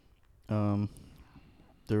Um,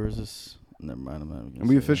 there was this. Never mind. I'm not even gonna And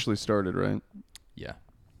we say officially started, right? Yeah.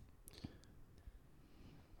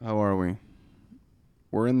 How are we?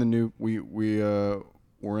 We're in the new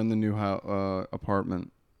we're in the new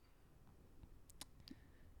apartment.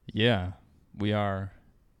 Yeah, we are.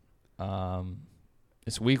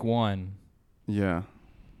 It's week 1, Yeah.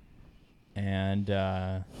 and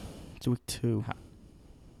It's week 2.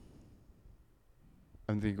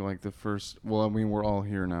 I think like the first. Well, I mean, we're all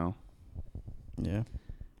here now. Yeah.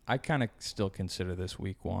 I kind of still consider this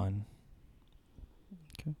week 1.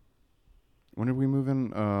 When did we move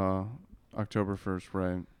in? October 1st,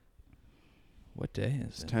 right? What day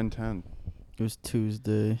It's is it? 10/10. It was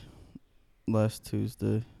Tuesday. Last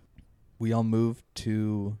Tuesday. We all moved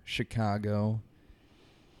to Chicago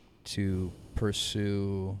to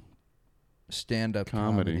pursue stand-up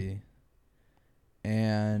comedy.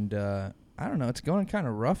 And I don't know, it's going kind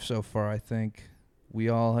of rough so far, I think. We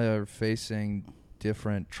all are facing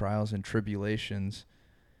different trials and tribulations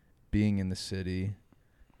being in the city.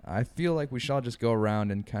 I feel like we should all just go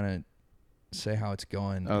around and kind of say how it's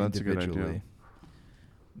going That's individually. a good idea.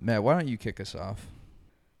 Matt, why don't you kick us off?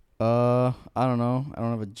 I don't know. I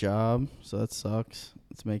don't have a job, so that sucks.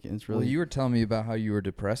 It's really. Well, you were telling me about how you were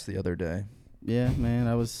depressed the other day. Yeah, man.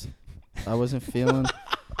 I wasn't feeling.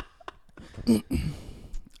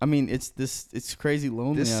 I mean, it's crazy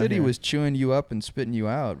lonely. This out city here. was chewing you up and spitting you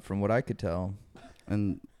out, from what I could tell.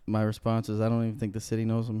 And my response is, I don't even think the city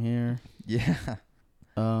knows I'm here. Yeah.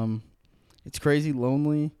 It's crazy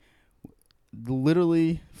lonely.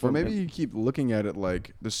 Literally. Or maybe you keep looking at it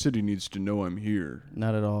like the city needs to know I'm here.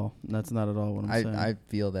 Not at all. That's not at all what I'm saying. I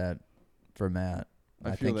feel that for Matt.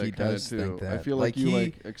 I feel think that he kinda does too. think that. I feel like you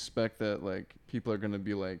he, expect that like people are gonna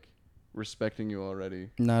be like respecting you already.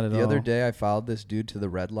 Not at all. The other day I followed this dude to the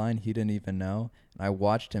red line. He didn't even know. And I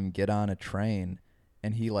watched him get on a train,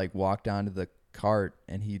 and he like walked onto the cart,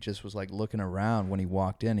 and he just was like looking around when he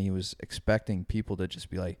walked in. He was expecting people to just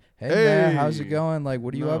be like, hey man, how's it Hey!" going? Like,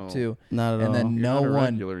 what are you up No. to? Not at all. And then You're no not a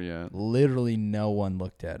one, regular yet. literally no one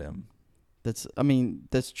looked at him.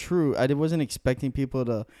 That's true. I wasn't expecting people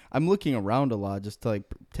to. I'm looking around a lot just to like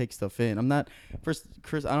take stuff in. I'm not. First,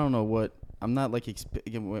 Chris, I don't know what. I'm not like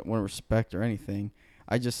want respect or anything.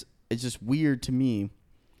 It's just weird to me.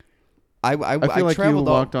 I feel like you traveled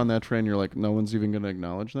walked on that train. You're like, no one's even gonna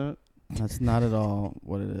acknowledge that. That's not at all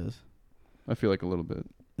what it is. I feel like a little bit.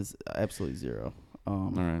 It's absolutely zero. All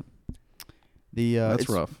right. That's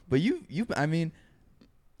rough. But I mean,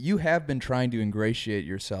 you have been trying to ingratiate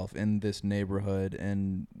yourself in this neighborhood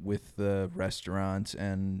and with the restaurants,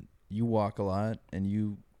 and you walk a lot and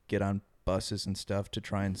you get on buses and stuff to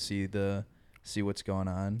try and see what's going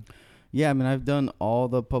on. Yeah, I mean, I've done all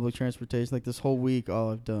the public transportation. Like this whole week,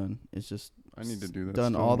 all I've done is just I need to do that.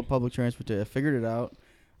 done still. all the public transportation. I figured it out.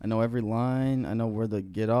 I know every line. I know where to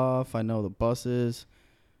get off. I know the buses.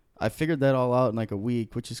 I figured that all out in like a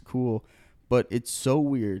week, which is cool. But it's so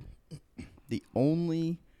weird. The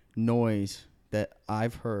only noise that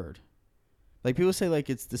I've heard, like people say like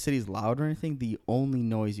it's the city's loud or anything, the only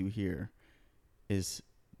noise you hear is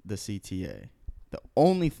the CTA. The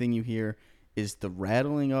only thing you hear is the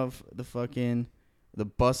rattling of the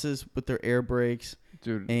buses with their air brakes,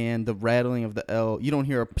 dude, and the rattling of the L. You don't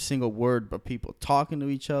hear a single word but people talking to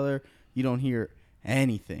each other. You don't hear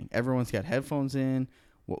anything. Everyone's got headphones in,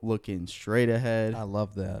 looking straight ahead. I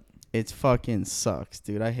love that. It's fucking sucks,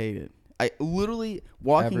 dude. I hate it. I literally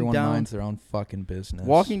Everyone minds their own fucking business.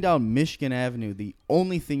 Walking down Michigan Avenue, the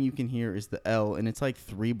only thing you can hear is the L, and it's like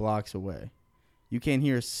 3 blocks away. You can't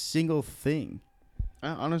hear a single thing.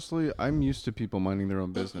 Honestly, I'm used to people minding their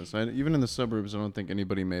own business. Even in the suburbs, I don't think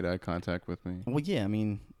anybody made eye contact with me. Well, yeah, I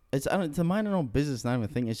mean, to mind our own business, not even a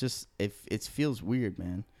thing. It's just it feels weird,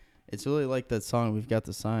 man. It's really like that song "We've Got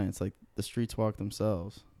the Science," like the streets walk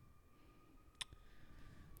themselves.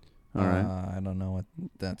 All right. I don't know what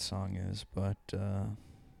that song is, but all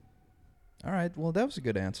right. Well, that was a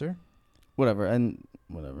good answer. Whatever.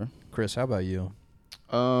 Chris, how about you?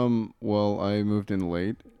 Well, I moved in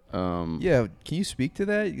late. Yeah, can you speak to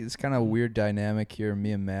that? It's kind of a weird dynamic here.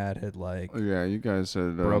 Me and Matt had like Yeah, you guys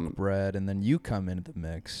had broke bread, and then you come into the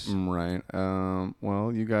mix. Right.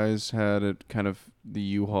 Well, you guys had it kind of the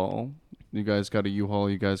U-Haul. You guys got a U-Haul.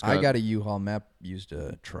 I got a U-Haul. Matt used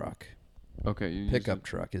a truck. Okay, you Pickup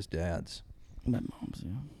truck, his dad's. My mom's,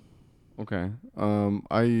 yeah. Okay.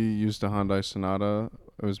 I used a Hyundai Sonata.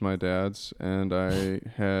 It was my dad's, and I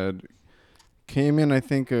came in, I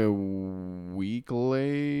think, a week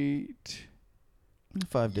late.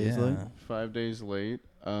 5 days late. 5 days late.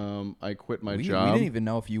 I quit my We job. didn't even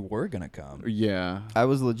know if you were gonna come. Yeah. I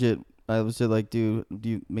was legit I was just like, dude, do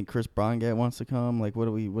you make Chris Brongat wants to come? Like, what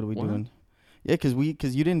are we What? doing? Yeah, because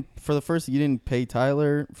you didn't you didn't pay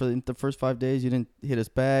Tyler for the first 5 days. You didn't hit us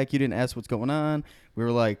back. You didn't ask what's going on. We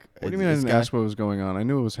were like, What do you mean I didn't ask what was going on? I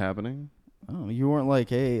knew it was happening. Oh, you weren't like,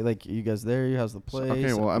 hey, like, you guys there? How's the place?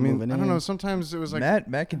 Okay, well, I mean, I don't know. Sometimes it was like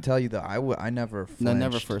Matt can tell you that I never flinched. No,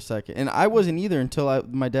 never for a second. And I wasn't either until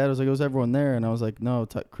my dad was like, was everyone there? And I was like, no,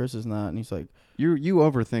 Chris is not. And he's like, you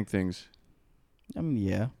overthink things. I mean,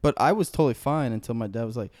 yeah. But I was totally fine until my dad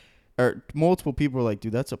was like, or multiple people were like,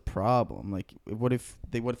 dude, that's a problem. Like, what if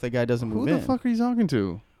the guy doesn't move in? Who the fuck are you talking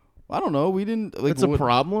to? I don't know. We didn't. Like, it's a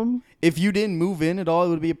problem? If you didn't move in at all, it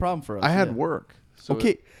would be a problem for us. I had work. So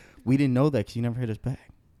okay. We didn't know that because you never hit us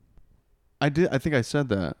back. I did. I think I said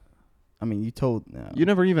that. I mean, you told. No. You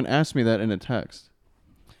never even asked me that in a text.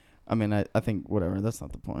 I mean, I think whatever. That's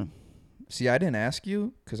not the point. See, I didn't ask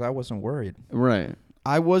you because I wasn't worried. Right.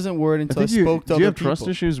 I wasn't worried until I spoke to other people. Do you have trust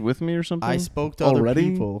issues with me or something? I spoke to other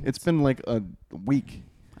people. It's been like a week.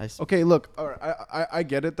 Okay, look. All right, I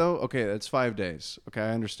get it though. Okay, that's 5 days. Okay,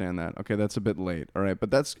 I understand that. Okay, that's a bit late. All right,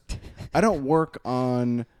 but that's. I don't work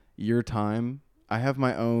on your time. I have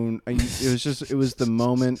my own. It was the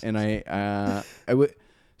moment, and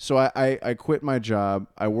So I quit my job.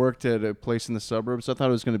 I worked at a place in the suburbs. I thought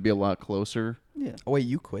it was going to be a lot closer. Yeah. Oh wait,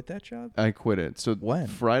 you quit that job? I quit it. So when?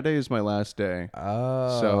 Friday is my last day.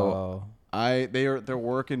 Oh. So they're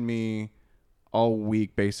working me all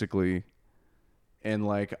week basically, and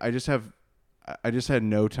like I just had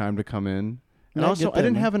no time to come in. And also, I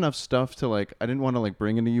didn't have enough stuff to like. I didn't want to like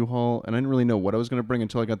bring into U-Haul, and I didn't really know what I was going to bring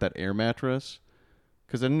until I got that air mattress.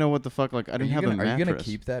 Because I didn't know what the fuck. Like I didn't have a mattress. Are you gonna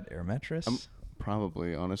keep that air mattress?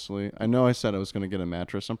 Probably, honestly. I know I said I was gonna get a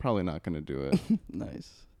mattress. I'm probably not gonna do it.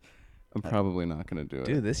 Nice. I'm probably not gonna do it.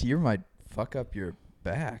 Dude, this year might fuck up your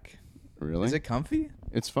back. Really? Is it comfy?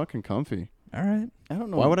 It's fucking comfy. All right. I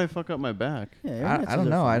don't know. Why would I fuck up my back? Yeah, I don't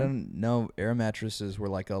know. I don't know. Air mattresses were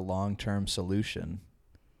like a long-term solution.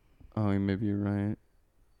 Oh, maybe you're right.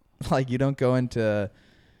 Like you don't go into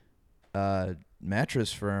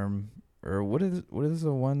Mattress Firm or what is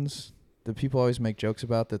the ones that people always make jokes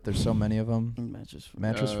about that there's so many of them?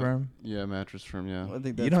 Mattress Firm? Yeah, Mattress Firm, yeah. Well, I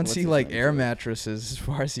think you don't see like air mattresses as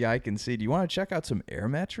far as the eye can see. Do you want to check out some air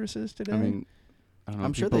mattresses today? I mean, I don't know.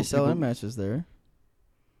 I'm sure they sell air mattresses there.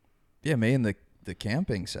 Yeah, maybe in the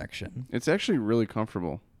camping section. It's actually really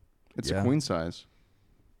comfortable. It's a queen size.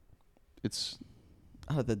 It's...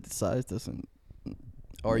 Oh, the size doesn't...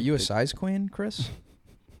 Oh, are you a size queen, Chris?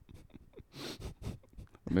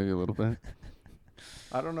 Maybe a little bit.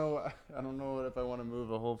 I don't know if I want to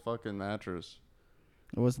move a whole fucking mattress.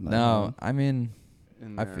 It wasn't that No, long. I mean,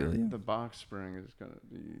 I feel you. The box spring is gonna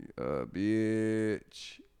be a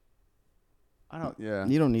bitch.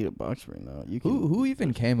 You don't need a box spring though. You can who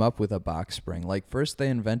even came up with a box spring? Like first they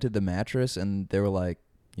invented the mattress and they were like,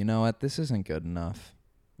 you know what, this isn't good enough.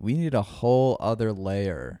 We need a whole other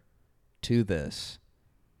layer to this.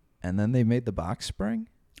 And then they made the box spring?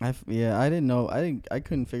 I didn't know. I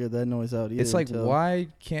couldn't figure that noise out either. It's like, why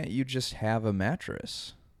can't you just have a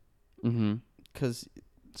mattress? Mm-hmm. Because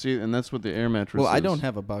see, and that's what the air mattress. Well, is. I don't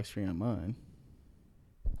have a box spring on mine.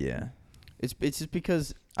 Yeah. It's just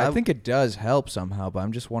because I think it does help somehow, but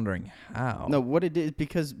I'm just wondering how. No, what it is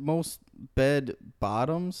because most bed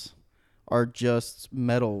bottoms are just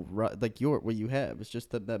metal, like what you have. It's just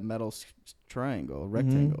that metal triangle,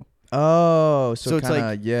 rectangle. Oh, so it's kinda,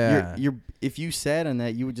 like yeah. You're if you sat on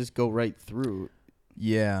that, you would just go right through.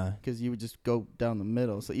 Yeah. Because you would just go down the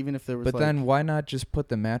middle. So even if there was, but then why not just put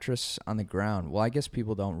the mattress on the ground? Well, I guess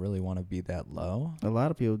people don't really want to be that low. A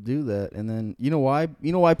lot of people do that, and then you know why?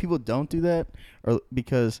 You know why people don't do that? Or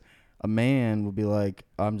because a man will be like,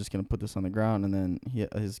 "I'm just gonna put this on the ground," and then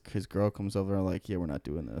his girl comes over and like, "Yeah, we're not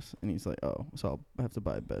doing this," and he's like, "Oh, so I'll have to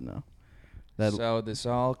buy a bed now." So this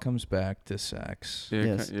all comes back to sex. Yeah,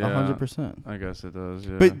 yes, 100%. I guess it does.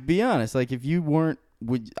 Yeah. But be honest, like if you weren't,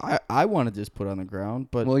 I want to just put it on the ground,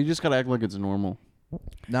 but well, you just gotta act like it's normal.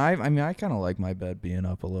 No, I mean I kind of like my bed being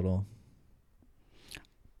up a little.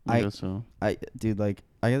 I guess so. Dude, like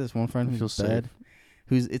I got this one friend who's bed,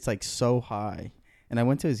 it's like so high, and I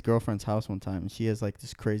went to his girlfriend's house one time, and she has like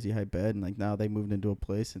this crazy high bed, and like now they moved into a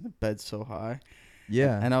place, and the bed's so high.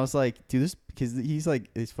 Yeah. And I was like, dude, this, because he's like,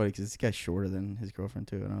 it's funny because this guy's shorter than his girlfriend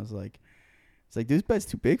too, and I was like, it's like, dude, this bed's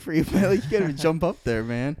too big for you, man. Like you gotta jump up there,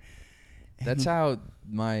 man. That's how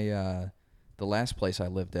my the last place I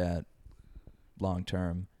lived at long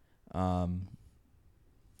term,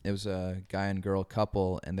 it was a guy and girl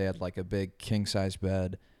couple, and they had like a big king size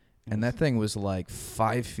bed, and that thing was like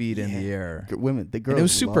 5 feet in the air. The girls, and it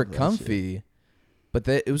was super comfy, but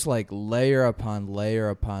it was like layer upon layer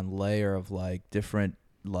upon layer of like different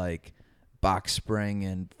like box spring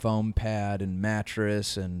and foam pad and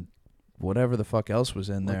mattress and whatever the fuck else was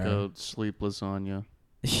in there. Like a sleep lasagna.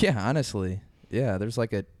 Yeah, honestly. Yeah, there's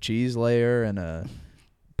like a cheese layer and a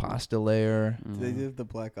pasta layer. Do they have the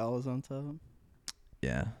black olives on top?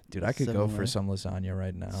 Yeah. Dude, I could go for some lasagna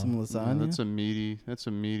right now. Some lasagna? Yeah, that's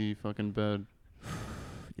a meaty fucking bed.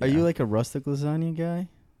 Yeah. Are you like a rustic lasagna guy?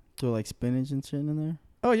 Throw like spinach and shit in there?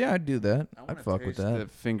 Oh, yeah, I'd do that. I'd fuck with that. The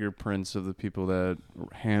fingerprints of the people that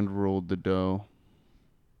hand rolled the dough.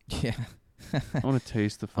 Yeah. I want to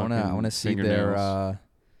taste the fucking I want to see fingernails. their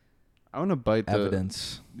I want to bite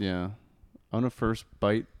evidence. Yeah. I want to first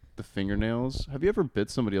bite the fingernails. Have you ever bit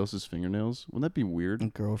somebody else's fingernails? Wouldn't that be weird? A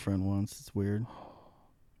girlfriend once. It's weird.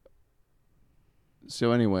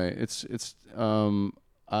 So anyway,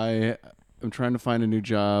 I am trying to find a new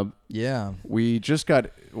job. Yeah. We just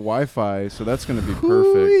got Wi-Fi, so that's going to be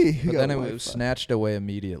perfect. But then it was snatched away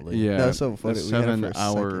immediately. Yeah. That's so funny. A We had it for a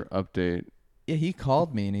 7-hour update. Yeah, he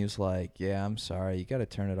called me and he was like, "Yeah, I'm sorry. You got to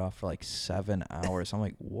turn it off for like 7 hours." I'm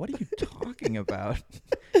like, "What are you talking about?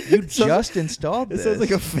 You just installed this." It sounds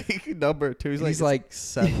like a fake number too. He's like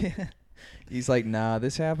 7. He's like, "Nah,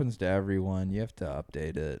 this happens to everyone. You have to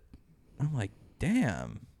update it." I'm like,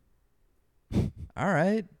 "Damn. All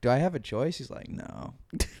right. Do I have a choice?" He's like, "No.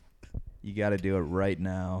 You got to do it right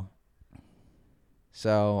now."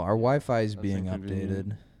 So our Wi-Fi is That's being inconvenient.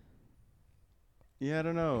 updated. Yeah, I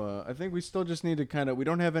don't know. I think we still just need to we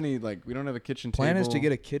don't have a kitchen Plan table. is to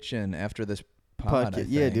get a kitchen after this pod. I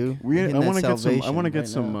Yeah, think. dude. I want to get some. I want to get right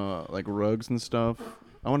some now. like rugs and stuff.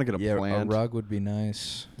 I want to get a Yeah, plant. a rug would be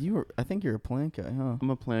nice. I think you're a plant guy, huh? I'm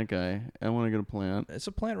a plant guy. I want to get a plant. It's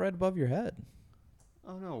a plant right above your head.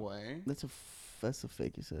 Oh no way! That's a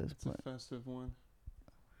fake. He says. It's a festive one.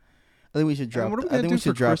 I think we should drop. What are we I gonna think do we should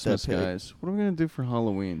for drop Christmas, that pic. guys? What are we gonna do for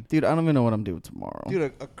Halloween? Dude, I don't even know what I'm doing tomorrow. Dude,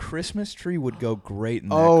 a Christmas tree would go great in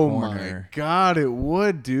that Oh corner. my god, it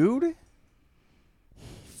would, dude.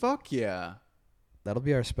 Fuck yeah. That'll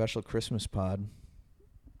be our special Christmas pod.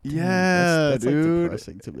 Yeah, that's dude. like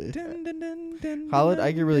depressing to me.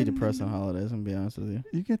 I get really depressed on holidays. I'm gonna be honest with you.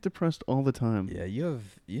 You get depressed all the time. Yeah, you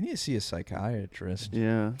need to see a psychiatrist.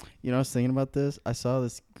 Yeah. You know, I was thinking about this. I saw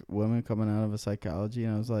this woman coming out of a psychology,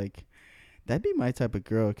 and I was like, that'd be my type of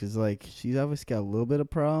girl, because like she's obviously got a little bit of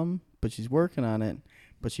problem, but she's working on it.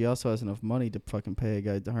 But she also has enough money to fucking pay a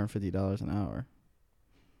guy $150 an hour.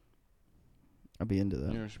 I'd be into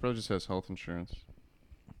that. Yeah, she probably just has health insurance.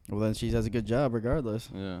 Well, then she has a good job regardless.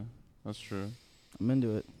 Yeah, that's true. I'm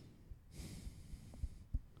into it.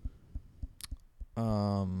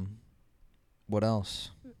 What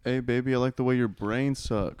else? Hey, baby, I like the way your brain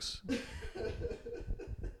sucks.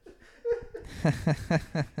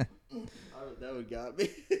 That would got me.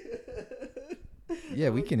 Yeah,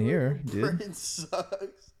 we can hear, dude. Brain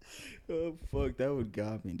sucks. Oh fuck, that would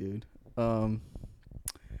got me, dude. I'm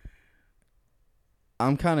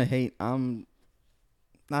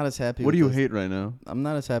not as happy. What with do you this. hate right now? I'm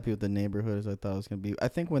not as happy with the neighborhood as I thought it was gonna be. I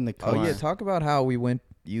think when the Oh yeah, coast- talk about how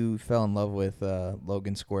you fell in love with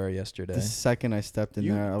Logan Square yesterday. the second I stepped in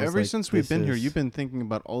there, I was Ever like, since we've this been here, is- you've been thinking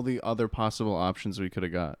about all the other possible options we could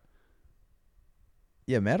have got.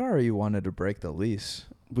 Yeah, Matt already wanted to break the lease.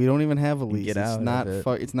 We don't even have a lease. Get it's out of not. it.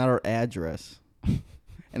 It's not our address,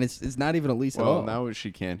 and it's not even a lease at Well, all. now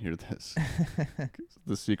she can't hear this. 'Cause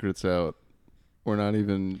the secret's out. We're not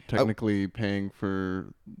even technically paying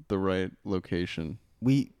for the right location.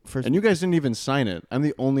 We first. And you guys didn't even sign it. I'm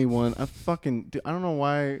the only one. I don't know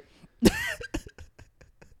why.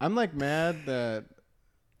 I'm like mad that.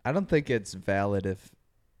 I don't think it's valid if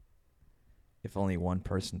only one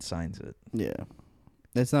person signs it. Yeah,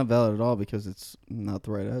 it's not valid at all because it's not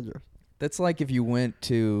the right address. That's like if you went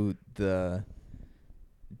to the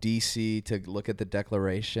DC to look at the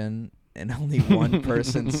Declaration and only one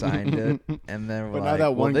person signed it, and then we're But now like, that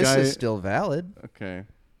well, one this guy- is still valid. Okay.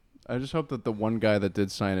 I just hope that the one guy that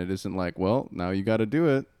did sign it isn't like, well, now you got to do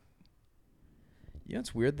it. You know,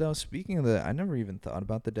 it's weird though. Speaking of I never even thought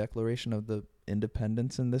about the Declaration of the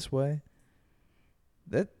Independence in this way.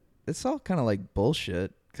 It's all kind of like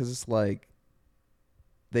bullshit because it's like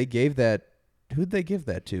they gave that. Who'd they give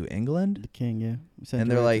that to? England? The king, yeah. We sent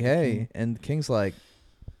And it they're right like, to the hey, king. and the King's like,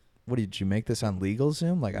 what did you make this on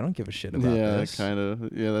LegalZoom? Like, I don't give a shit about Yeah, this. kind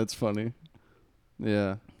of. Yeah, that's funny.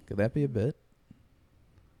 Yeah. Could that be a bit?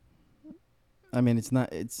 I mean, it's not.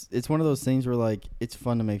 It's one of those things where like it's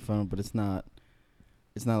fun to make fun of, but it's not.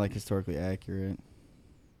 It's not like historically accurate.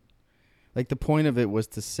 Like the point of it was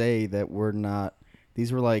to say that we're not.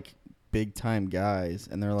 These were like big time guys,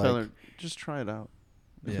 and they're like. Tyler, just try it out.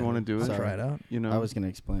 If Yeah, you want to do I'll it, try it out. you know. I was gonna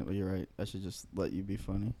explain it, but you're right. I should just let you be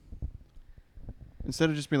funny. Instead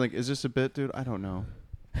of just being like, is this a bit, dude? I don't know.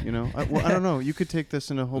 You know, I don't know. You could take this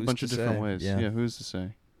in a whole Who's bunch of to different say? ways. Yeah. Who's to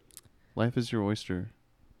say? Life is your oyster.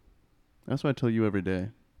 That's what I tell you every day.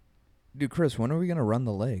 Dude, Chris, when are we gonna run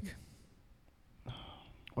the lake?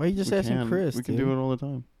 Why are you just asking Chris? We can do it all the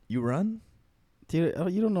time. You run? Dude,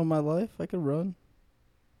 you don't know my life. I could run.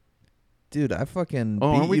 Dude, I fucking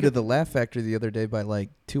aren't beat we you to the Laugh Factory the other day by like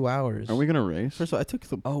 2 hours. Are we gonna race? First of all, I took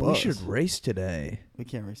the Oh, bus. we should race today. We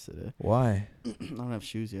can't race today. Why? I don't have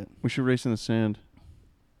shoes yet. We should race in the sand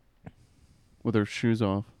with our shoes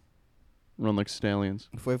off. Run like stallions.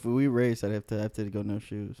 If we race, I'd have to go no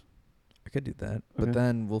shoes. I could do that. Okay. But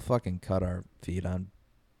then we'll fucking cut our feet on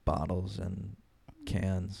bottles and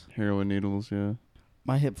cans. Heroin needles, yeah.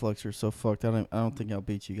 My hip flexors are so fucked. I don't think I'll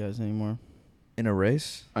beat you guys anymore. In a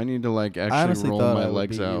race? I need to like I actually honestly roll thought my I would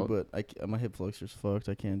legs beat out. you, but my hip flexors fucked.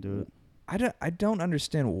 I can't do it. I don't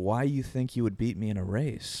understand why you think you would beat me in a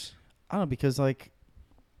race. I don't know, because like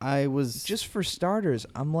I was Just for starters,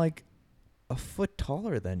 I'm like a foot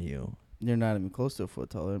taller than you. You're not even close to a foot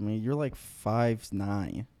taller than me. You're like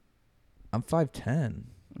 5'9". I'm 5'10".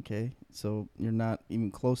 Okay, so you're not even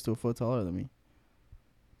close to a foot taller than me.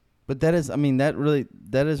 But that doesn't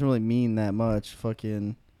really mean that much.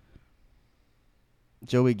 Fucking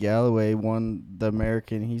Joey Galloway won the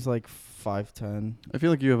American. He's like 5'10". I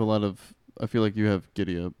feel like you have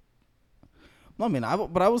giddy up. Well, I mean, I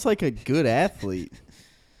was like a good athlete.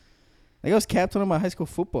 Like I was captain of my high school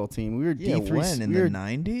football team. We were D3. When? In the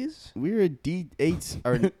 90s? We were a D8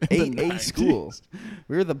 or 8A school.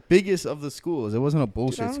 We were the biggest of the schools. It wasn't a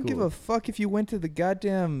bullshit Dude, I don't school. give a fuck if you went to the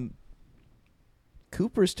goddamn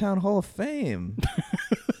Cooperstown Hall of Fame.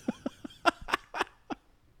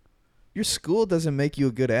 Your school doesn't make you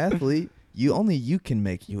a good athlete. You can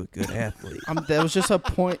make you a good athlete. That was just a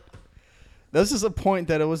point. That was just a point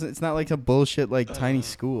that it's not like a bullshit like tiny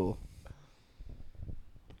school.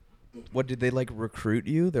 What, did they like recruit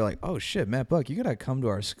you? They're like, oh shit, Matt Buck, you gotta come to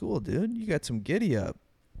our school, dude. You got some giddy up.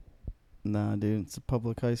 Nah, dude, it's a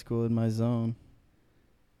public high school in my zone.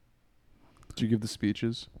 Did you give the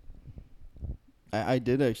speeches? I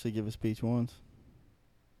did actually give a speech once.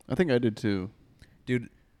 I think I did too. Dude.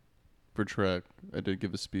 For track, I did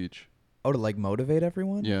give a speech. Oh, to like motivate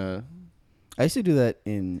everyone? Yeah. I used to do that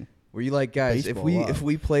in. Were you like, guys, if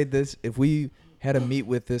we played this, if we had a meet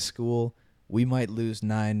with this school, we might lose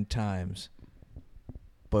 9 times.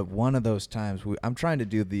 But one of those times, I'm trying to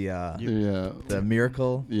do the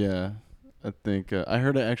miracle. Yeah. I think I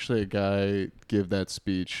heard actually a guy give that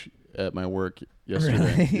speech at my work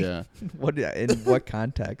yesterday. Really? Yeah. In what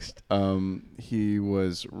context? He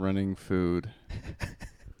was running food.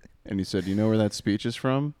 And he said, "You know where that speech is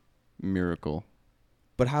from? Miracle."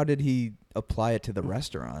 But how did he apply it to the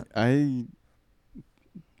restaurant? You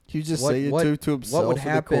just say it to himself what would in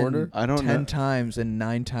happen the corner? I don't 10 know. times and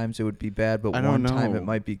 9 times it would be bad, but I don't one time know. it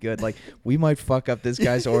might be good. Like, we might fuck up this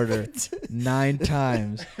guy's order 9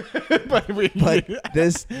 times. but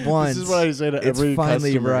this once, this is what I say to every it's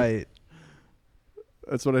finally customer. right.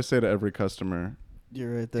 That's what I say to every customer.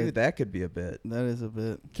 You're right there. Dude, that could be a bit. That is a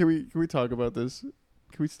bit. Can we talk about this?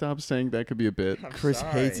 Can we stop saying that could be a bit? Chris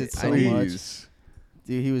hates it so Please. much.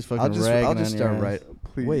 Dude, he was fucking I'll ragging just on start your right. ass.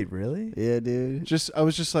 Please. Wait, really? Yeah, dude. I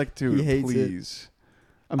was just like, dude, He hates it. please.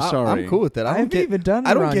 I'm sorry. I'm cool with that. I haven't even done it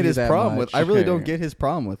I don't around get you his that problem much. with. I really Okay. don't get his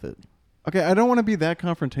problem with it. Okay, I don't want to be that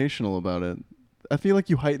confrontational about it. I feel like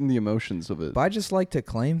you heighten the emotions of it. But I just like to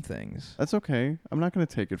claim things. That's okay. I'm not going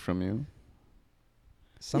to take it from you.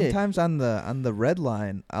 Sometimes on the red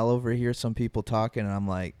line, I'll overhear some people talking, and I'm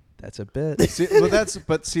like, "That's a bit." See,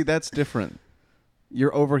 that's different.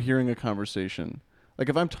 You're overhearing a conversation. Like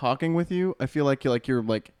if I'm talking with you, I feel like you're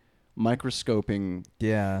like microscoping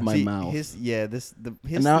Yeah. my See, mouth.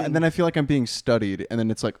 And then I feel like I'm being studied, and then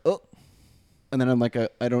it's like, oh, and then I'm like,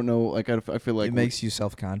 I don't know, like I feel like it makes you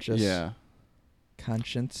self-conscious. yeah.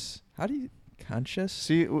 Conscience. How do you conscious?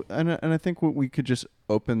 See, and I think we could just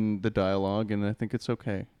open the dialogue, and I think it's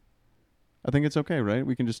okay. I think it's okay, right?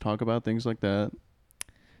 We can just talk about things like that.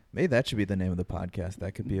 Maybe that should be the name of the podcast.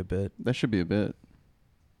 That could be a bit. That should be a bit.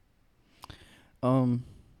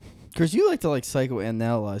 Chris, you like to like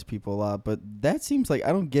psychoanalyze people a lot, but that seems like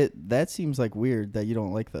that seems like weird that you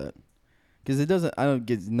don't like that. Because I don't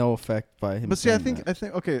get no effect by him. But see, I saying think that.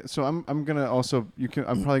 okay. So I'm gonna also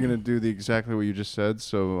I'm probably gonna do exactly what you just said.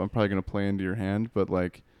 So I'm probably gonna play into your hand. But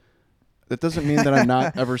like, that doesn't mean that I'm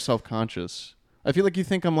not ever self-conscious. I feel like you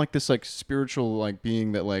think I'm like this like spiritual like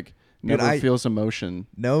being that like never feels emotion.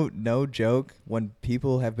 No joke. When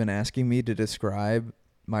people have been asking me to describe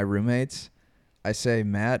my roommates, I say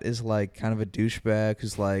Matt is like kind of a douchebag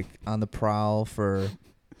who's like on the prowl for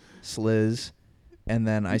sliz. And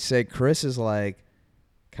then I say Chris is like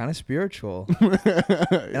kind of spiritual.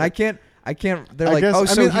 And I can't. They're like, guess, oh,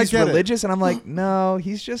 so he's it. religious, and I'm like, no,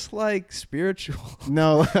 he's just like spiritual.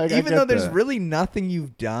 No, even though there's really nothing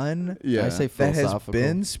you've done. Yeah, I say that has philosophical.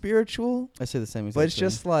 been spiritual. I say the same exact but it's thing.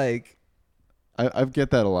 just like, I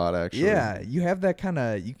get that a lot actually. yeah, you have that kind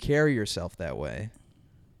of, you carry yourself that way.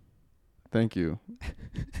 Thank you.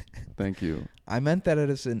 Thank you. I meant that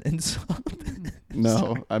as an insult.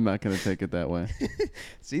 No, I'm not gonna take it that way.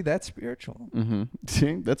 See, that's spiritual. Mm-hmm.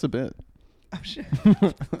 See, that's a bit. Oh shit.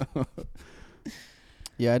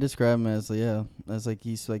 Yeah, I describe him as like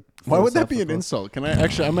he's like. Why would that be an philosophical. insult? Can I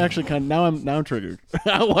actually? I'm actually kind of now. I'm triggered.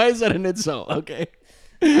 Why is that an insult? Okay.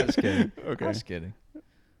 I was kidding. Okay. I was kidding.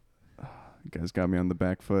 You guys got me on the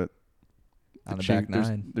back foot. On the back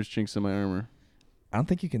nine. There's chinks in my armor. I don't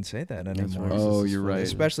think you can say that That's anymore. right. Oh, This is you're funny. right.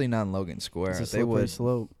 Especially not in Logan Square. It's a They slippery would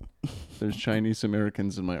slope. There's Chinese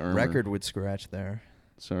Americans in my armor. record would scratch there.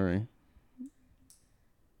 Sorry.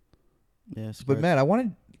 Yeah, But Matt, I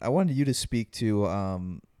wanted you to speak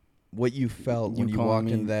to what you felt when You you calling walked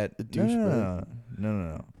me in that. a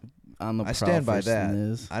No. On the I stand by that.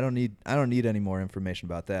 Is. I don't need any more information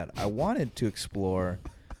about that. I wanted to explore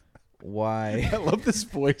why I love this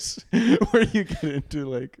voice where you get into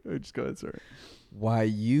like. Oh, just go ahead. Sorry. why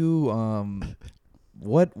you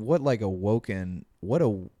what like awoken what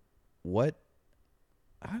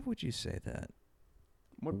how would you say that?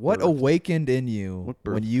 What birth? awakened in you What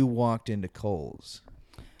birth? when you walked into Kohl's?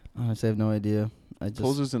 Honestly, I have no idea. I just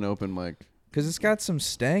Kohl's is an open mic. Because it's got some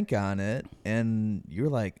stank on it, and you're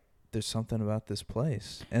like, there's something about this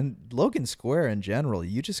place. And Logan Square in general,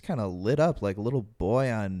 you just kind of lit up like a little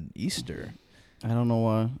boy on Easter. I don't know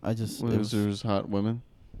why. I just it was, There's hot women.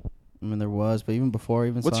 I mean, there was, but even before I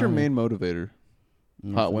even What's saw your him, main motivator?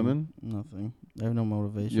 nothing, Hot women? Nothing. I have no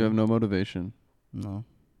motivation. You have no motivation. No.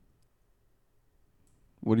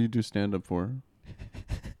 What do you do stand up for?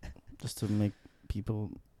 Just to make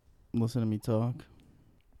people listen to me talk.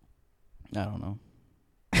 I don't know.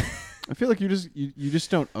 I feel like you just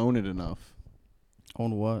don't own it enough.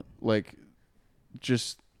 Own what? Like,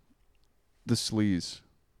 just the sleaze.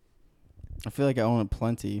 I feel like I own it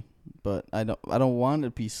plenty, but I don't want to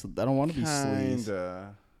be. I don't want to be sleaze.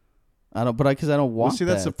 Kinda. I don't. But because I don't want. Well, see,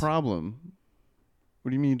 that's the that. problem. What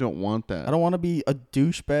do you mean you don't want that? I don't want to be a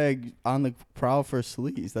douchebag on the prowl for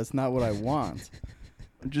sleaze. That's not what I want.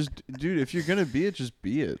 Just, dude, if you're gonna be it, just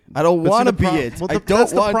be it. I don't want to be pro- it. well, I that's don't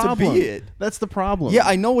the want to problem. be it. That's the problem. Yeah,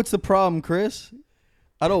 I know what's the problem, Chris.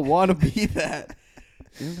 I don't want to be that.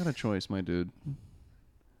 You don't got a choice, my dude.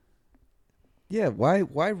 Yeah, why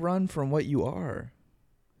run from what you are?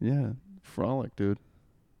 Yeah, frolic, dude.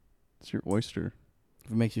 It's your oyster.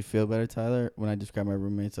 If it makes you feel better, Tyler, when I describe my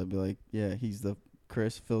roommates, I'd be like, yeah, he's the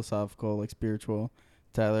Chris, philosophical, like spiritual.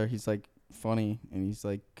 Tyler, he's like funny, and he's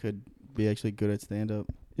like could be actually good at stand-up.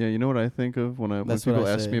 Yeah, you know what I think of when That's people what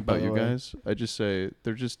I ask say, me by about the you way. guys? I just say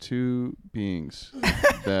they're just two beings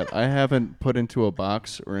that I haven't put into a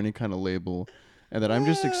box or any kind of label, and that I'm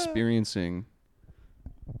just experiencing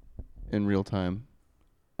in real time.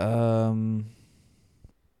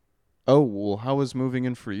 Oh, well, how was moving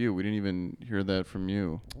in for you? We didn't even hear that from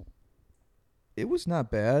you. It was not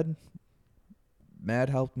bad. Matt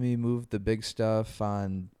helped me move the big stuff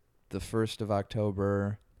on the 1st of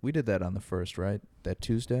October. We did that on the 1st, right? That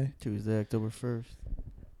Tuesday? Tuesday, October 1st.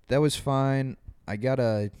 That was fine. I got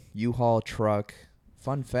a U-Haul truck.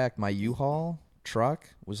 Fun fact, my U-Haul truck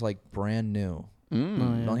was like brand new. Oh, It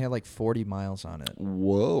yeah. only had like 40 miles on it.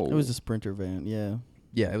 Whoa. It was a Sprinter van, yeah.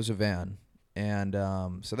 Yeah, it was a van. And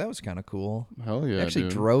so that was kind of cool. Hell yeah, It actually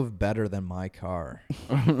dude. drove better than my car.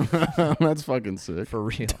 That's fucking sick. For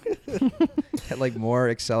real. Had like more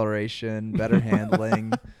acceleration, better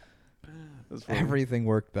handling. That's funny. Everything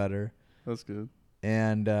worked better. That's good.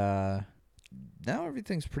 And now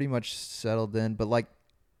everything's pretty much settled in. But like,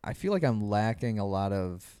 I feel like I'm lacking a lot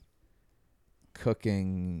of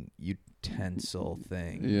cooking utensil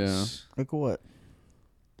things. Yeah. Like what?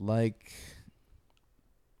 Like,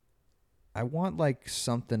 I want like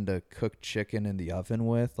something to cook chicken in the oven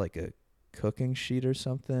with, like a cooking sheet or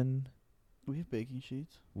something. We have baking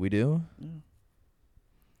sheets. We do? Yeah.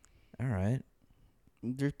 All right.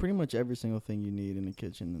 There's pretty much every single thing you need in a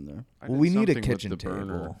kitchen in there. I Well, did we need a something with kitchen the burner.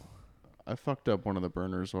 table. I fucked up one of the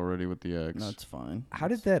burners already with the eggs. That's fine. How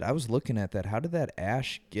did that? I was looking at that. How did that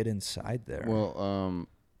ash get inside there? Well,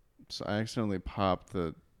 so I accidentally popped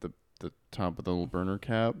the top of the little burner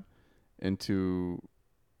cap into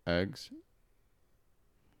eggs.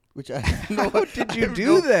 Which I know. How did you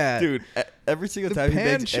do that? Dude, every single The time he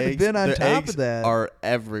pan makes should have eggs, been on the top of eggs that. are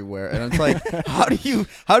everywhere. And I'm like, how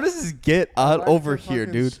does this get out over here,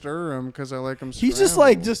 dude? Stir them because I like them. He's just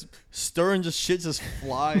like stirring, just shit just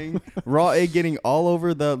flying. Raw egg getting all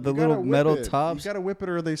over the little metal tops. You gotta whip it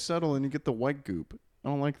or they settle and you get the white goop. I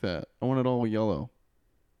don't like that. I want it all yellow.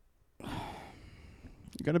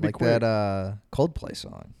 You gotta be like quick. that Coldplay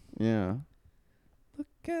song. Yeah. Look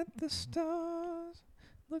at the stars.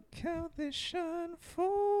 Look how they shine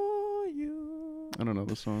for you. I don't know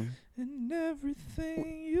the song. And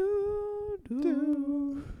everything you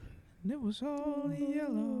do. And it was all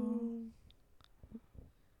yellow.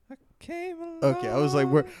 I came along. Okay, I was like,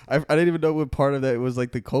 I didn't even know what part of that was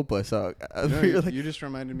like the Coldplay song. No, you just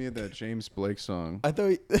reminded me of that James Blake song. I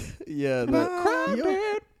thought, yeah,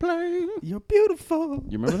 you're beautiful.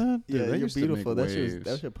 You remember that? Dude, Yeah, that you're used to make beautiful. That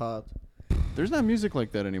waves. shit popped. There's not music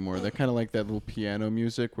like that anymore. That kind of like that little piano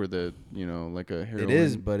music where like a heroine. It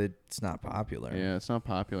is, but it's not popular. Yeah, it's not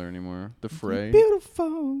popular anymore. The Fray.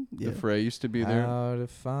 Beautiful. Yeah. The Fray used to be there. How to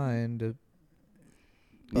find a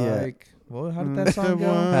Yeah. bike. Well, how did that song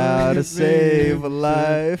go? How to save a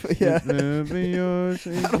life. Yeah. Never yours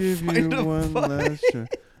and give you Find a one bike. last shot.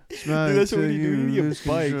 Smile Dude, that's what till we do. We need lose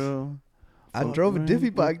bikes. control. I drove a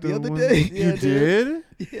Diffie bike the other one- day. You did?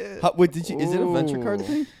 Yeah. Wait, did you? Is it a venture card Oh.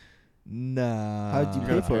 thing? Nah. How'd you You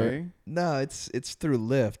pay gotta for it? pay? No, it's through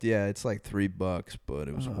Lyft. Yeah, it's like $3, but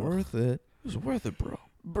it was Oh. worth it. It was worth it, bro.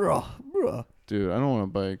 Bruh. Dude, I don't want a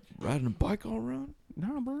bike. Riding a bike all around.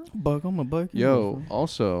 No, bro. Bug on my bike. Yo,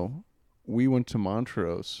 also, we went to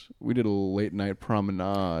Montrose. We did a late night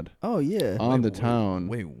promenade Oh yeah. on the Wait, town.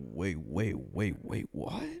 Wait,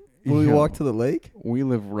 what? When we Yo, walked to the lake. we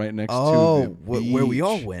live right next Oh, to the where we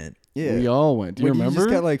all beach. went. Yeah. We all went. Do you Wait, remember? You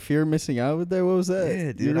just got like fear of missing out with there. What was that? Yeah,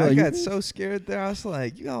 You dude. were I like- got so scared there. I was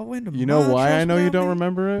like, you all went to You know why I Montrose, know you don't Melby?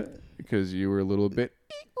 remember it? Because you were a little bit.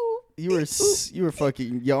 You were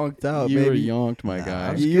fucking yonked out, you were baby. yonked, my Nah, guy.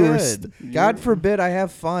 I was You were good. God forbid I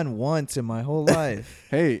have fun once in my whole life.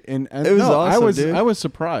 Hey, and It was no, awesome, I was dude.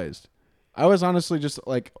 surprised. I was honestly just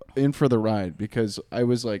like in for the ride because I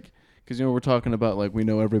was like, because we're talking about like we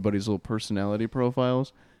know everybody's little personality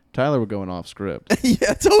profiles. Tyler were going off script,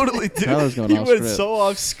 Yeah, totally, dude. Tyler's going he off went script. so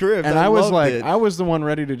off script, and I was loved like, it. I was the one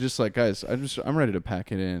ready to just like, guys, I'm ready to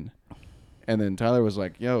pack it in. And then Tyler was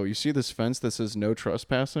like, yo, you see this fence that says no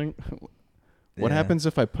trespassing? What Yeah. happens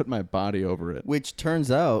if I put my body over it? which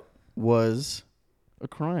turns out was A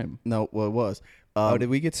crime. no, well, it was. Oh, did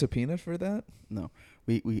we get subpoenaed for that? No,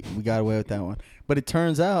 we got away with that one. But it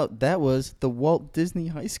turns out that was the Walt Disney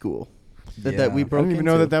High School that we Yeah. I broke didn't even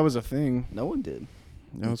into. know that was a thing. No one did.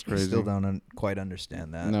 That was I crazy. still don't quite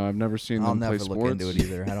understand that. No, I've never seen I'll them never play look sports. into it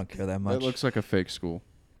either. I don't care that much. It looks like a fake school.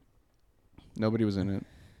 Nobody was in it.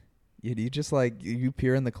 Yeah, do you just like you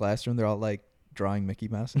peer in the classroom? They're all like drawing Mickey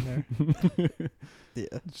Mouse in there. Yeah.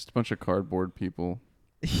 Just a bunch of cardboard people.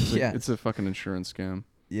 It's yeah, it's a fucking insurance scam.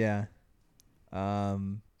 yeah.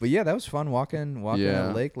 But yeah, that was fun walking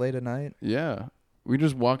Yeah. a lake late at night. Yeah. We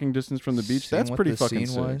just walking distance from the beach. seeing That's what pretty the fucking scene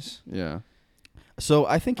sick. was. Yeah. So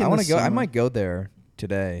I think I want want to go. I might go there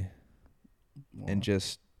today and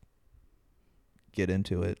just get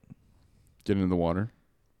into it. Get into the water.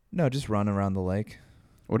 No, just run around the lake.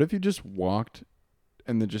 What if you just walked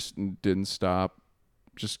and then just didn't stop,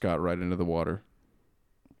 just got right into the water?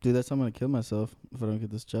 Dude, that's how I'm gonna kill myself if I don't get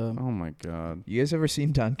this job. Oh my God. You guys ever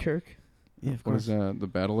seen Dunkirk? Yeah, of What is course. that? The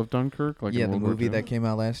Battle of Dunkirk? Like yeah, in the World War movie II? that came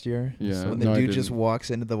out last year. Yeah. When the No, I dude just didn't. walks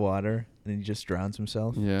into the water and he just drowns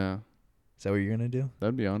himself. Yeah. Is that what you're gonna do?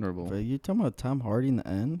 That'd be honorable. But you talking about Tom Hardy in the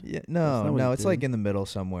end? Yeah. That's No, not what no. he It's like did. in the middle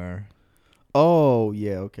somewhere. Oh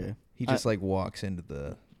yeah, okay. He just like walks into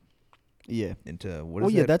Yeah. what Well,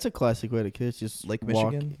 is yeah, it? that's a classic way to kiss. Just Lake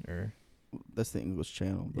walk. Michigan or That's the English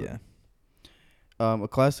Channel. But, yeah. A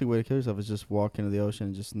classic way to kill yourself is just walk into the ocean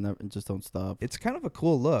and just don't stop. It's kind of a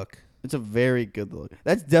cool look. It's a very good look.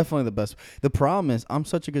 That's definitely the best. The problem is I'm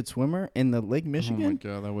such a good swimmer in the Lake Oh my Michigan.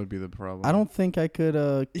 God, that would be the problem. I don't think I could.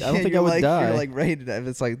 I don't think I You're would like, die. You're like ready to die.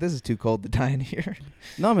 It's like this is too cold to die in here.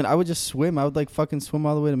 No, man, I would just swim. I would like fucking swim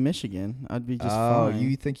all the way to Michigan. I'd be just Oh, fine.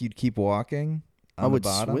 you think you'd keep walking? I on would the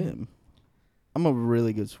bottom? swim. I'm a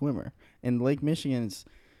really good swimmer. And Lake Michigan,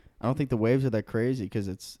 I don't think the waves are that crazy because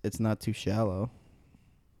it's not too shallow.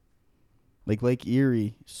 Like Lake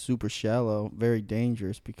Erie, super shallow, very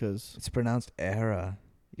dangerous because It's pronounced Era.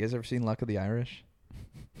 You guys ever seen Luck of the Irish?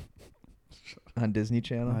 On Disney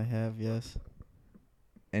Channel? I have, yes.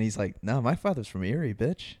 And he's like, no, my father's from Erie,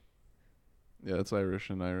 bitch. Yeah, it's Irish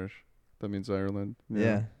and Irish. That means Ireland.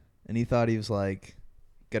 Yeah. And he thought he was like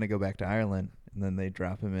going to go back to Ireland. And then they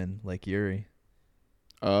drop him in Lake Erie.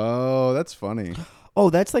 Oh, that's funny. Oh,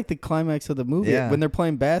 that's like the climax of the movie Yeah. when they're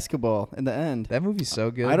playing basketball in the end. That movie's so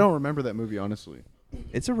good. I don't remember that movie, honestly.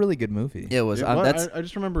 It's a really good movie. It was. Yeah, That's I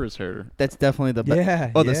just remember his hair. that's definitely the best.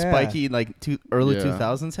 Yeah. Oh, the yeah. spiky like early Yeah.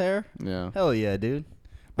 2000s hair. Yeah. Hell yeah, dude.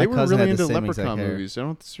 They My were cousin really had the into same exact Leprechaun hair. movies. I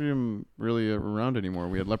don't see them really around anymore.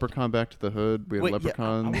 We had Leprechaun Back to the Hood. We had Wait,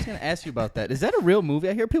 Leprechaun. I was gonna ask you about that. Is that a real movie?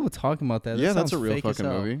 I hear people talking about that. Yeah, that's a sounds real fake as fucking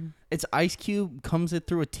hell. movie. It's Ice Cube comes it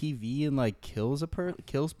through a TV and like kills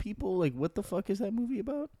people. Like what the fuck is that movie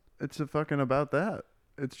about? It's a fucking about that.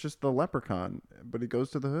 It's just the Leprechaun, but he goes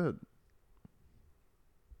to the hood.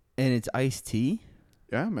 And it's Ice-T?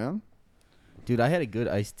 Yeah, man. Dude, I had a good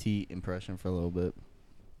Ice-T impression for a little bit.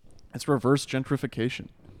 It's reverse gentrification.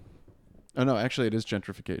 Oh no, actually, it is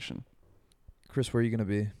gentrification. Chris, where are you gonna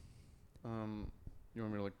be? You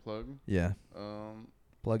want me to like plug? Yeah.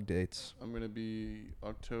 Plug dates. I'm gonna be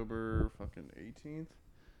October fucking 18th.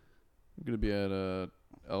 I'm gonna be at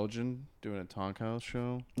Elgin doing a Tonk House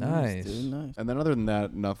show, Nice. Dude, nice. and then other than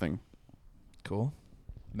that, nothing. Cool.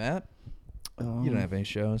 Matt, you don't have any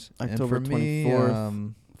shows. October and for me,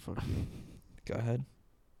 24th. Fuck you. go ahead.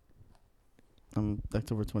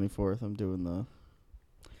 October 24th. I'm doing the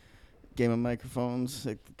Game of Microphones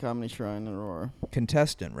at the Comedy Shrine in Aurora.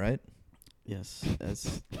 Contestant, right? Yes,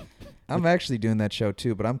 that's I'm actually doing that show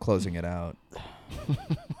too, but I'm closing it out.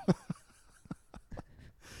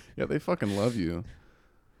 Yeah, they fucking love you.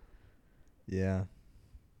 Yeah.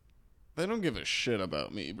 They don't give a shit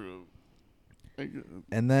about me, bro.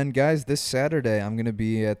 And then, guys, this Saturday I'm gonna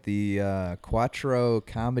be at the Quattro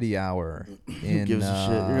Comedy Hour in who gives a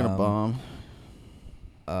shit. You're gonna bomb.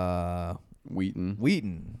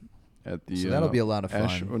 Wheaton. At the So that'll be a lot of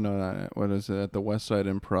fun. What is it? At the West Side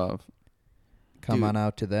Improv Come Dude. on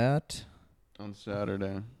out to that. on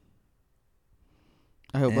Saturday.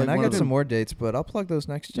 I hope. And like I one got of some them- more dates, but I'll plug those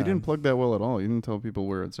next You time. didn't plug that well at all. You didn't tell people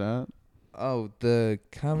where it's at. Oh, the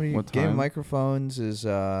comedy What Game of time? Microphones is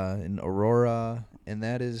in Aurora, and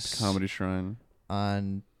that is Comedy Shrine.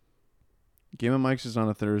 on Game of Mike's is on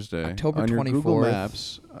a Thursday. October on your Google 24th.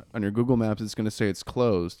 Maps, it's going to say it's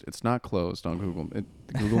closed. It's not closed on Google.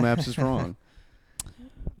 Google Maps is wrong.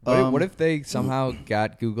 What if they somehow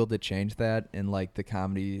got Google to change that, and like the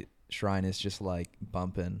Comedy Shrine is just like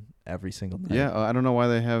bumping every single night? Yeah, I don't know why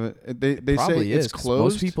they have it. They say Probably it's is, 'cause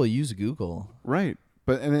closed. Most people use Google. Right.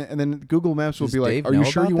 But and then Google Maps will Does be like, Dave "Are you know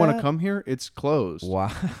sure about you want to that? come here? It's closed."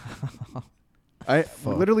 Wow. I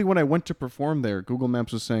Fuck. literally when I went to perform there, Google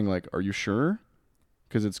Maps was saying like, "Are you sure?"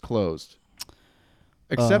 Because it's closed.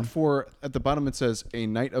 Except for at the bottom it says a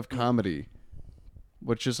night of comedy,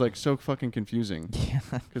 which is like so fucking confusing. Yeah.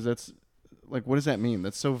 Because that's like, what does that mean?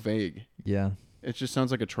 That's so vague. Yeah. It just sounds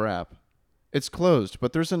like a trap. It's closed,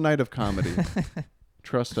 but there's a night of comedy.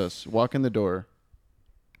 Trust us. Walk in the door.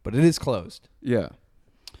 But it is closed. Yeah.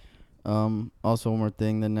 Also, one more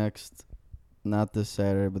thing. Not this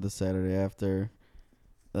Saturday, but the Saturday after,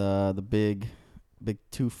 the big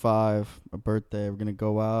 2-5, a birthday. We're gonna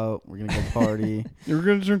go out. We're gonna go party. You're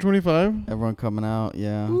going to turn 25? Everyone coming out.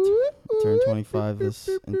 Yeah. Turn 25 this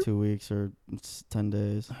in 2 weeks or it's 10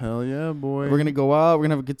 days. Hell yeah, boy. We're gonna go out. We're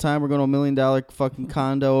gonna have a good time. We're going to $1 million fucking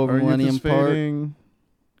condo over Our youth Millennium is Park. fading.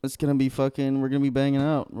 It's gonna be fucking. We're gonna be banging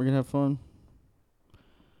out. We're gonna have fun.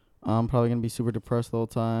 I'm probably gonna be super depressed the whole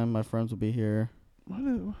time. My friends will be here. I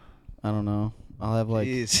don't know. I'll have like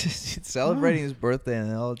He's celebrating his birthday,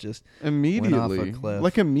 and they'll just Immediately. Went off a cliff.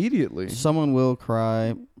 Like immediately. someone will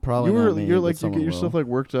cry. Probably not me, you're but like, you someone get yourself will. like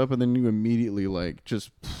worked up and then you immediately like just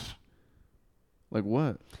like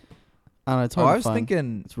what? I don't know. It's Oh, hard I to was find.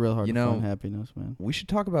 thinking It's real hard you to know, find happiness, man. we should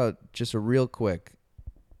talk about just a real quick.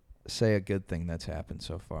 Say a good thing that's happened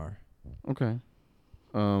so far. Okay.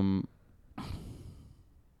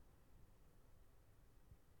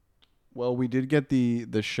 Well, we did get the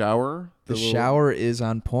shower. The shower is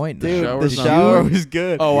on point. The Dude, shower's the on shower point. was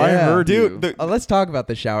good. Oh, I Yeah. heard you. Dude, Let's talk about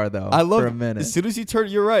the shower though. I love for a minute. As soon as you turn,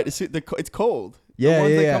 you're right. It's cold. Yeah, the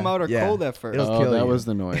ones yeah, that yeah. come out are Yeah. cold at first. It'll Oh, kill that you. was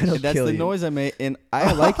the noise. It'll And that's kill the you. noise I made, and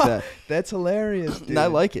I like that. That's hilarious, dude. And I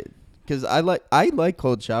like it because I like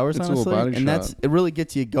cold showers. It's a little honestly, body and shot. it really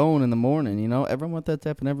gets you going in the morning. You know, everyone wants that to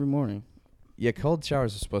happen every morning. Yeah, cold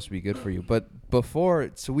showers are supposed to be good for you. But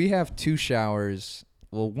before, so we have 2 showers.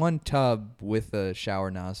 Well, 1 tub with a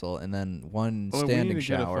shower nozzle, and then 1 Oh, we standing need to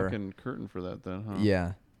get a shower. fucking curtain for that then, huh?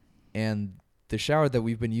 Yeah. And the shower that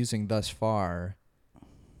we've been using thus far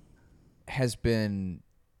has been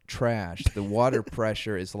trash. The water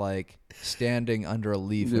pressure is like standing under a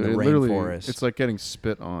leaf Dude, in it the literally- rainforest. It's like getting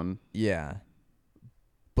spit on. Yeah.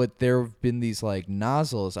 But there have been these like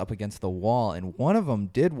nozzles up against the wall, and one of them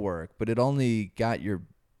did work, but it only got your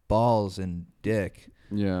balls and dick.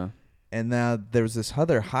 Yeah. And now there's this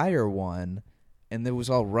other higher one and it was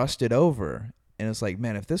all rusted over. And it's like,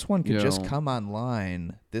 man, if this one could just Yo. come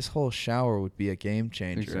online, this whole shower would be a game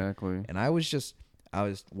changer. Exactly. And I was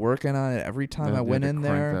working on it every time Man, I you went had to in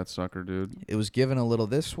crank there. that sucker, dude. It was given a little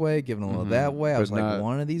this way, given a little that way. I But was like,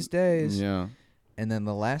 one of these days. Yeah. And then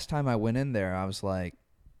the last time I went in there, I was like,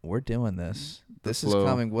 we're doing this. This is flow.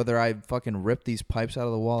 coming, whether I fucking rip these pipes out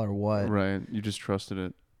of the wall or what. Right. You just trusted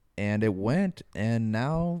it. And it went, and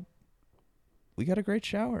now we got a great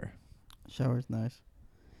shower. Shower's nice.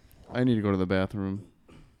 I need to go to the bathroom.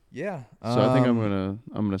 Yeah. So I think I'm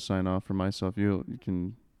gonna sign off for myself. You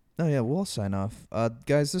can. Oh yeah, we'll sign off.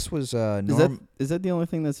 Guys, this was Is that the only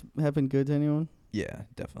thing that's happened good to anyone? Yeah,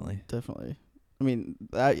 definitely. Definitely. I mean,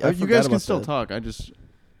 I you forgot guys can about still that. talk.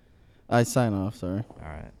 I sign off. Sorry. All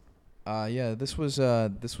right. Yeah, this was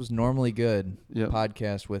Normally Good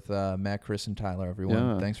podcast with Matt, Chris, and Tyler.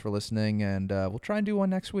 Everyone, thanks for listening, and we'll try and do one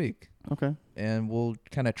next week. Okay. And we'll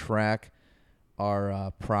kind of track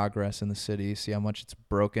our progress in the city, see how much it's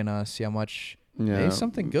broken us, see how much. Yeah. Maybe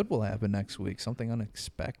something good will happen next week. Something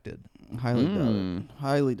unexpected. Highly doubt it.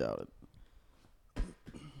 Highly doubt it.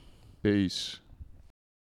 Peace.